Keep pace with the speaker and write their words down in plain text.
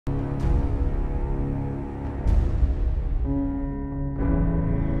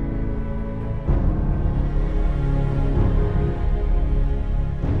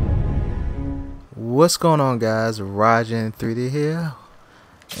What's going on, guys? ryagen3D here,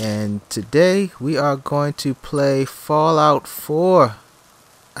 and today we are going to play Fallout 4.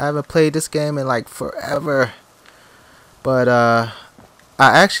 I haven't played this game in like forever, but I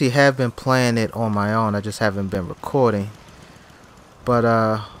actually have been playing it on my own. I just haven't been recording.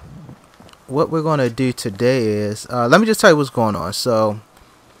 But what we're gonna do today is let me just tell you what's going on. So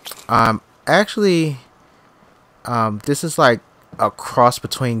actually this is like a cross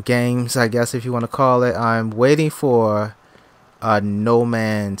between games, I guess, if you want to call it. I'm waiting for No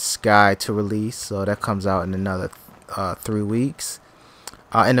Man's Sky to release, so that comes out in another 3 weeks.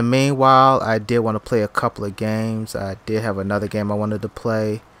 In the meanwhile, I did want to play a couple of games. I did have another game I wanted to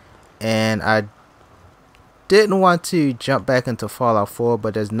play, and I didn't want to jump back into Fallout 4,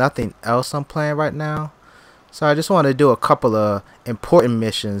 but there's nothing else I'm playing right now. So I just want to do a couple of important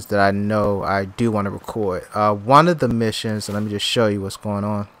missions that I know I do want to record. One of the missions, and let me just show you what's going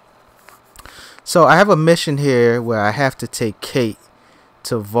on. So I have a mission here where I have to take Kate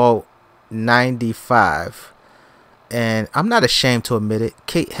to Vault 95. And I'm not ashamed to admit it.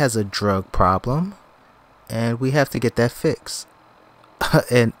 Kate has a drug problem, and we have to get that fixed.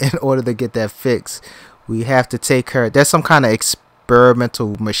 And in order to get that fixed, we have to take her. There's some kind of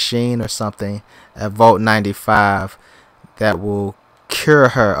experimental machine or something at Vault 95 that will cure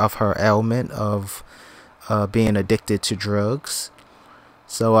her of her ailment of being addicted to drugs.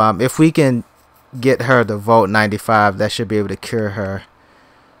 So if we can get her to Vault 95, that should be able to cure her.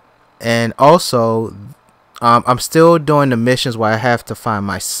 And also I'm still doing the missions where I have to find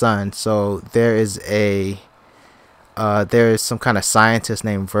my son. So there is some kind of scientist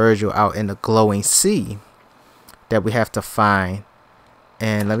named Virgil out in the glowing sea that we have to find.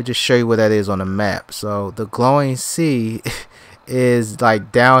 And let me just show you where that is on the map. So the glowing sea is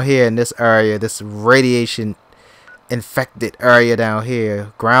like down here in this area, this radiation infected area down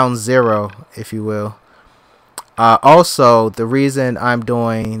here, ground zero, if you will. Also, the reason I'm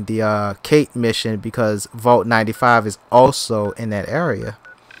doing the Kate mission because Vault 95 is also in that area.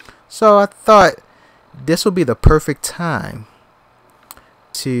 So I thought this would be the perfect time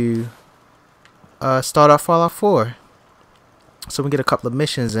to start off Fallout 4. So we get a couple of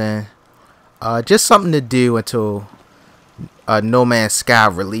missions in. Just something to do until No Man's Sky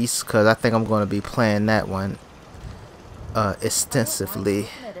release, because I think I'm going to be playing that one extensively.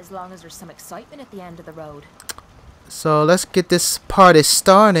 As long as there's some excitement at the end of the road. So let's get this party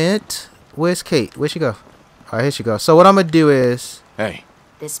started. Where's Kate? Where'd she go? Alright, here she goes. So what I'm going to do is... Hey.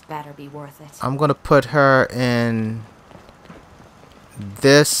 This better be worth it. I'm going to put her in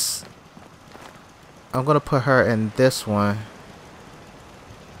this... I'm going to put her in this one.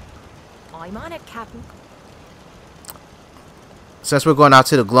 I'm on it, Captain. Since we're going out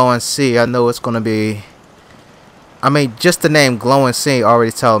to the glowing sea, I know it's going to be... I mean, just the name glowing sea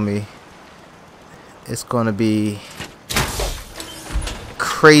already told me it's going to be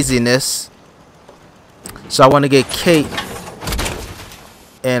craziness. So I want to get Kate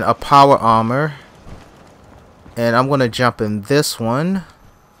in a power armor, and I'm going to jump in this one.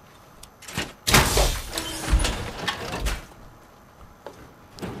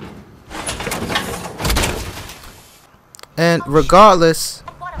 And regardless,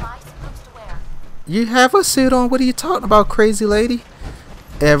 What am I supposed to wear? you have a suit on. What are you talking about, crazy lady?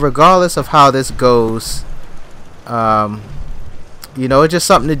 And regardless of how this goes, you know, it's just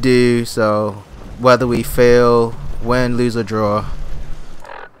something to do. So whether we fail, win, lose, or draw,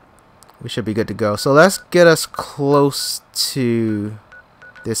 we should be good to go. So let's get us close to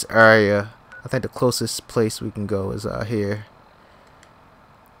this area. I think the closest place we can go is here.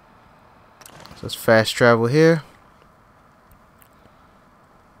 So let's fast travel here.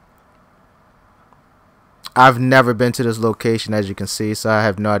 I've never been to this location, as you can see, so I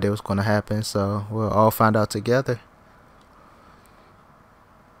have no idea what's going to happen. So we'll all find out together.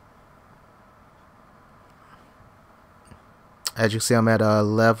 As you see, I'm at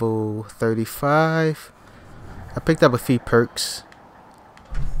level 35. I picked up a few perks.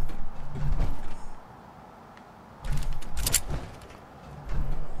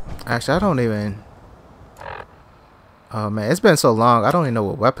 Actually, I don't even... Oh man, it's been so long, I don't even know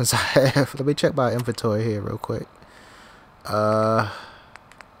what weapons I have. Let me check my inventory here real quick. Alright,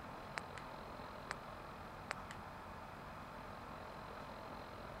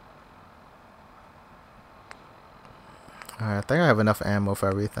 I think I have enough ammo for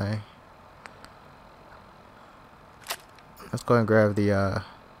everything. Let's go and grab the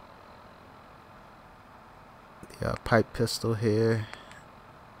pipe pistol here.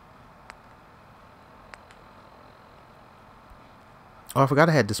 Oh, I forgot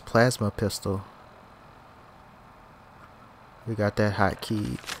I had this plasma pistol. We got that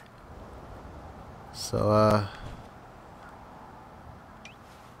hotkey. So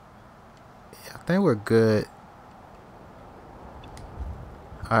yeah, I think we're good.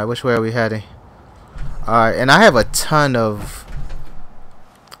 Alright, which way are we heading? Alright, and I have a ton of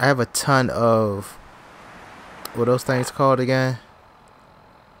what are those things called again?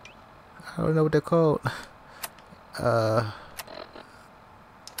 I don't know what they're called.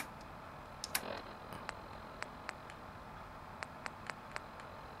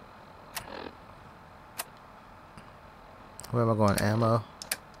 Where am I going? Ammo.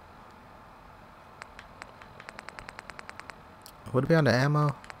 Would it be on the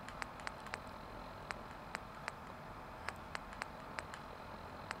ammo?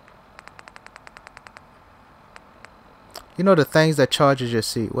 You know the things that charges your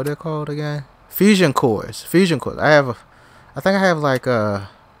seat. What are they called again? Fusion cores. Fusion cores. I think I have like where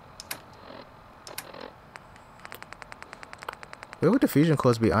would the fusion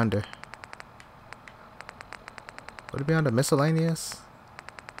cores be under? Would it be under miscellaneous?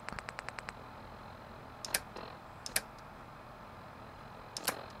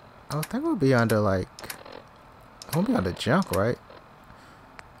 I think it would be under like, it won't be under junk, right?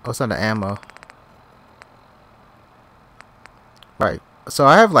 Oh, it's under ammo. Right. So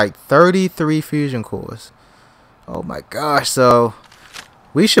I have like 33 fusion cores. Oh my gosh. So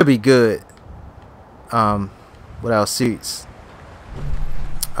we should be good. With our suits.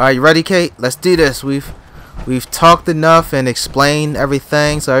 Alright, you ready, Kate? Let's do this. We've talked enough and explained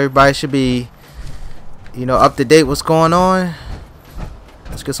everything, so everybody should be, you know, up to date what's going on.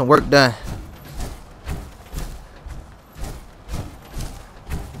 Let's get some work done.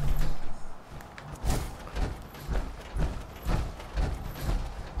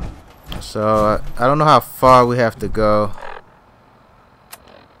 So I don't know how far we have to go.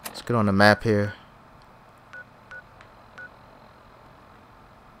 Let's get on the map here.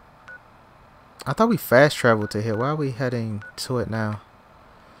 I thought we fast traveled to here. Why are we heading to it now?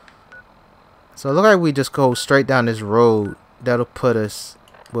 So it looks like we just go straight down this road. That'll put us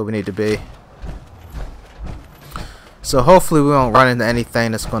where we need to be. So hopefully we won't run into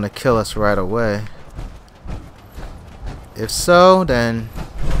anything that's going to kill us right away. If so, then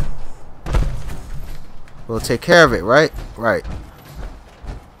we'll take care of it, right? Right.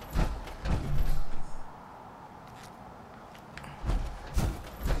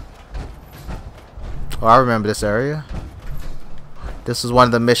 Oh, I remember this area. This was one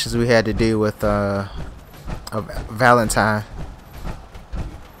of the missions we had to do with Valentine.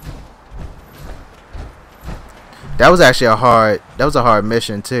 That was actually a hard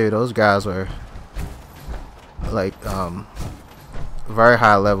mission too. Those guys were like very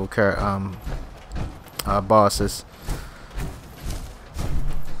high level bosses.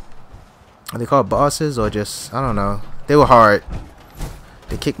 Are they called bosses or just, I don't know. They were hard.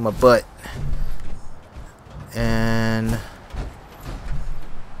 They kicked my butt. And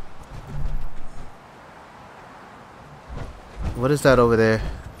what is that over there?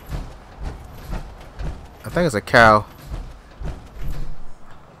 I think it's a cow.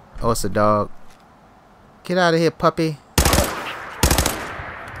 Oh, it's a dog. Get out of here, puppy.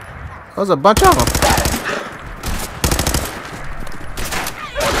 There's a bunch of them.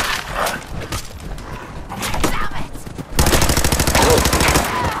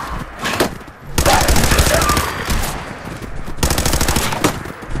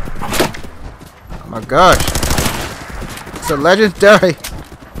 Oh my gosh. It's a legendary.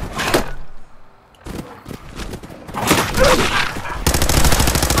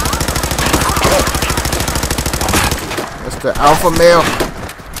 That's the alpha male.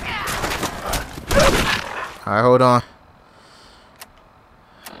 Alright, hold on.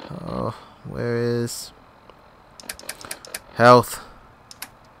 Oh, where is health?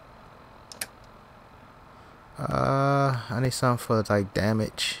 I need something for like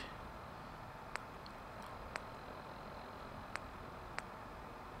damage.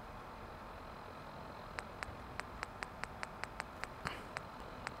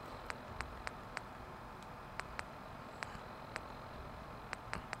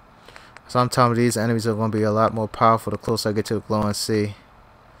 Sometimes these enemies are going to be a lot more powerful the closer I get to the glowing sea.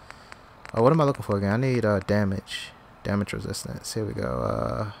 Oh, what am I looking for again? I need damage. Damage resistance. Here we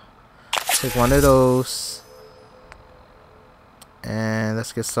go. Take one of those. And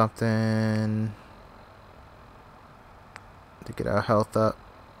let's get something to get our health up.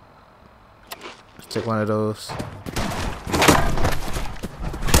 Let's take one of those.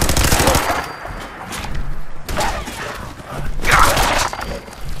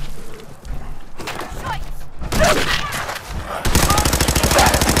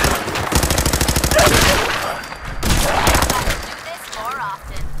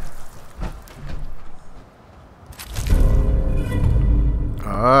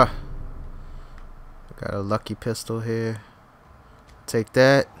 Ah, got a lucky pistol here. Take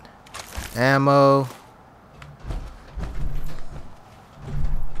that. Ammo.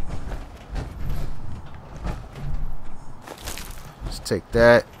 Just take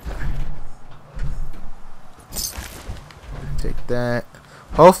that. Take that.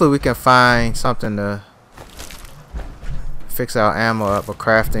 Hopefully we can find something to fix our ammo up, a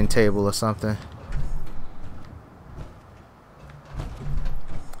crafting table or something.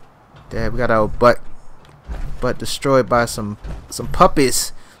 Damn, we got our butt destroyed by some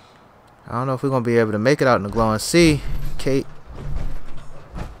puppies. I don't know if we're gonna be able to make it out in the glowing sea, Kate.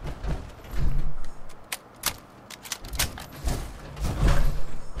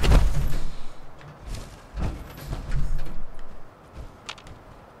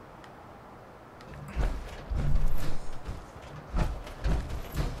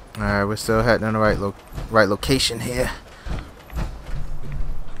 Alright, we're still heading in the right location here.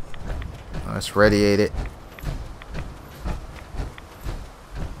 Let's radiate it.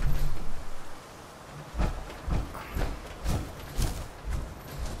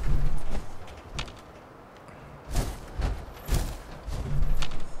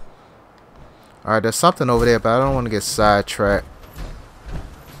 Alright, there's something over there, but I don't want to get sidetracked.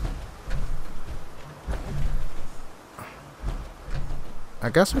 I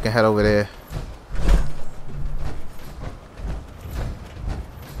guess we can head over there.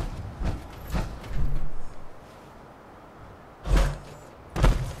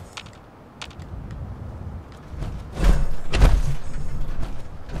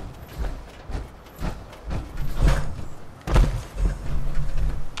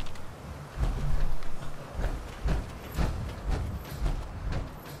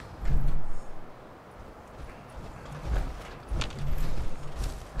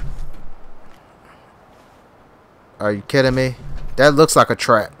 Are you kidding me? That looks like a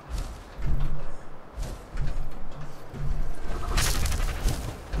trap.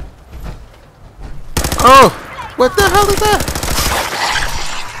 Oh! What the hell is that?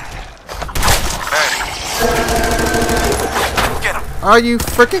 Hey. Get him. Are you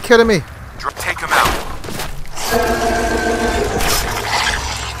freaking kidding me? Take him out.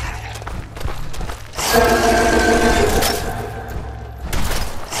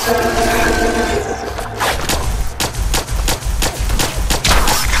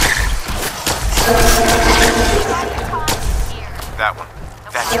 That one.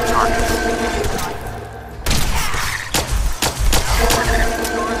 That's your target.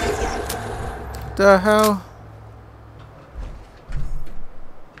 The hell?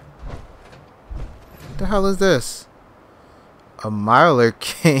 The hell is this? A MIRELURK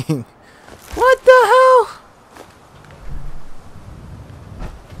king. What the hell?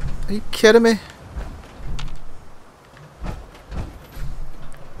 Are you kidding me?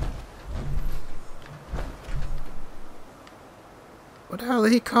 Where the hell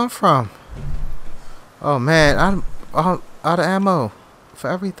did he come from? Oh man, I'm out of ammo for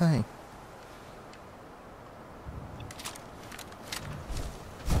everything.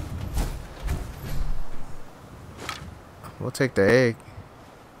 We'll take the egg.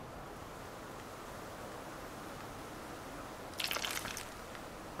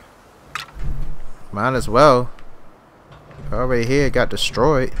 Might as well. Already here, got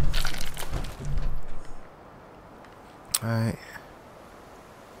destroyed. Alright.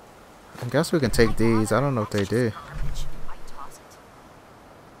 I guess we can take these. I don't know if they did.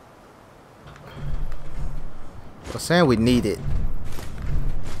 We're saying we need it.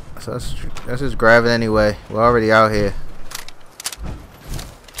 So let's just grab it anyway. We're already out here.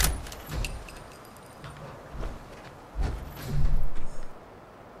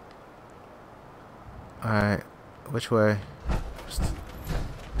 Alright. Which way?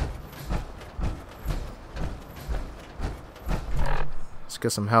 Let's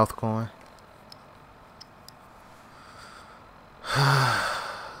get some health going.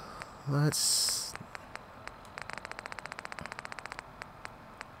 Let's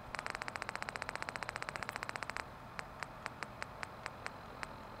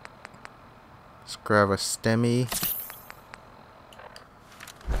grab a stemmy.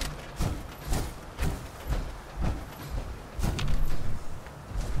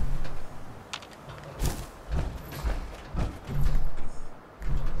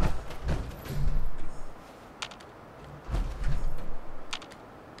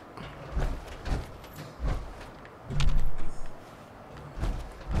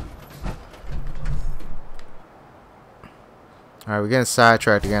 Alright, we're getting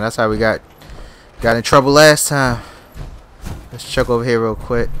sidetracked again. That's how we got in trouble last time. Let's check over here real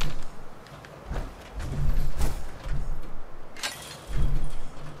quick.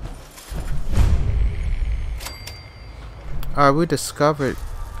 Alright, we discovered.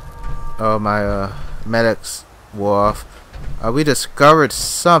 Oh, my medics wore off. We discovered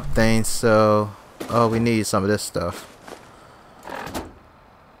something, so. Oh, we need some of this stuff.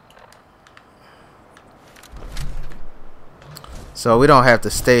 So we don't have to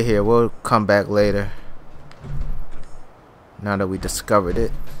stay here. We'll come back later. Now that we discovered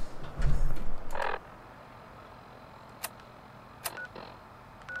it.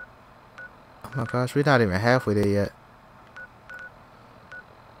 Oh my gosh, we're not even halfway there yet.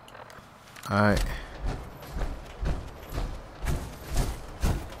 Alright.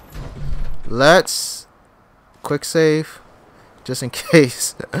 Let's quick save. Just in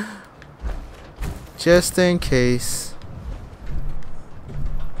case. Just in case.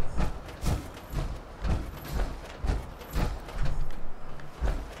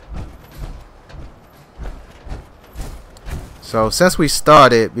 So since we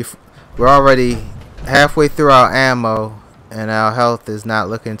started, we're already halfway through our ammo, and our health is not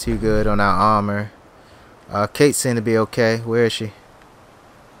looking too good on our armor. Kate seemed to be okay. Where is she?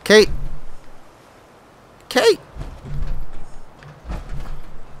 Kate! Kate!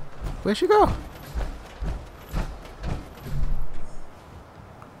 Where'd she go?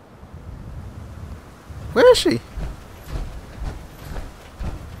 Where is she?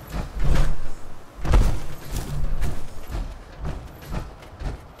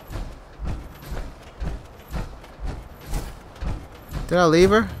 Did I leave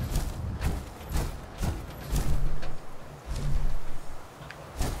her?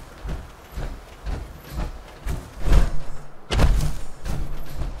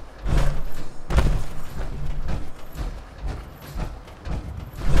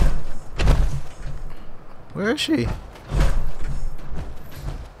 Where is she?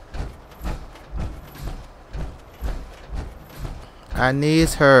 I need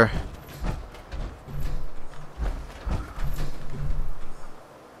her.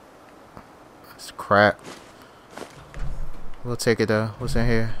 That's crap. We'll take it though. What's in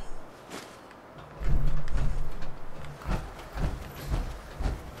here?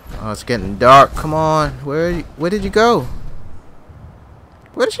 Oh, it's getting dark. Come on. Where did you go?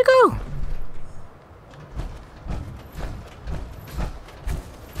 Where did you go?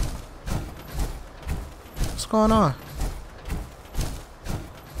 What's going on?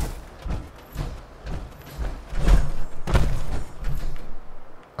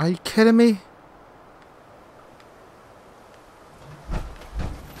 Are you kidding me?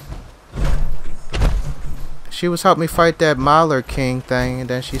 She was helping me fight that MIRELURK King thing, and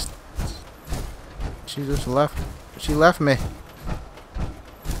then she just left. She left me.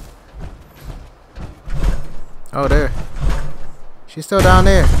 Oh, there. She's still down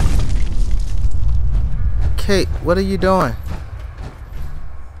there. Kate, what are you doing?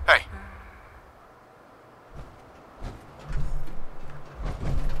 Hey.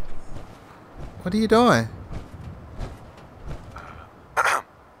 What are you doing?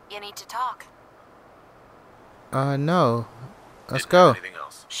 You need to talk. No. Let's go. Anything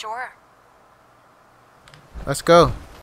else? Sure. Let's go.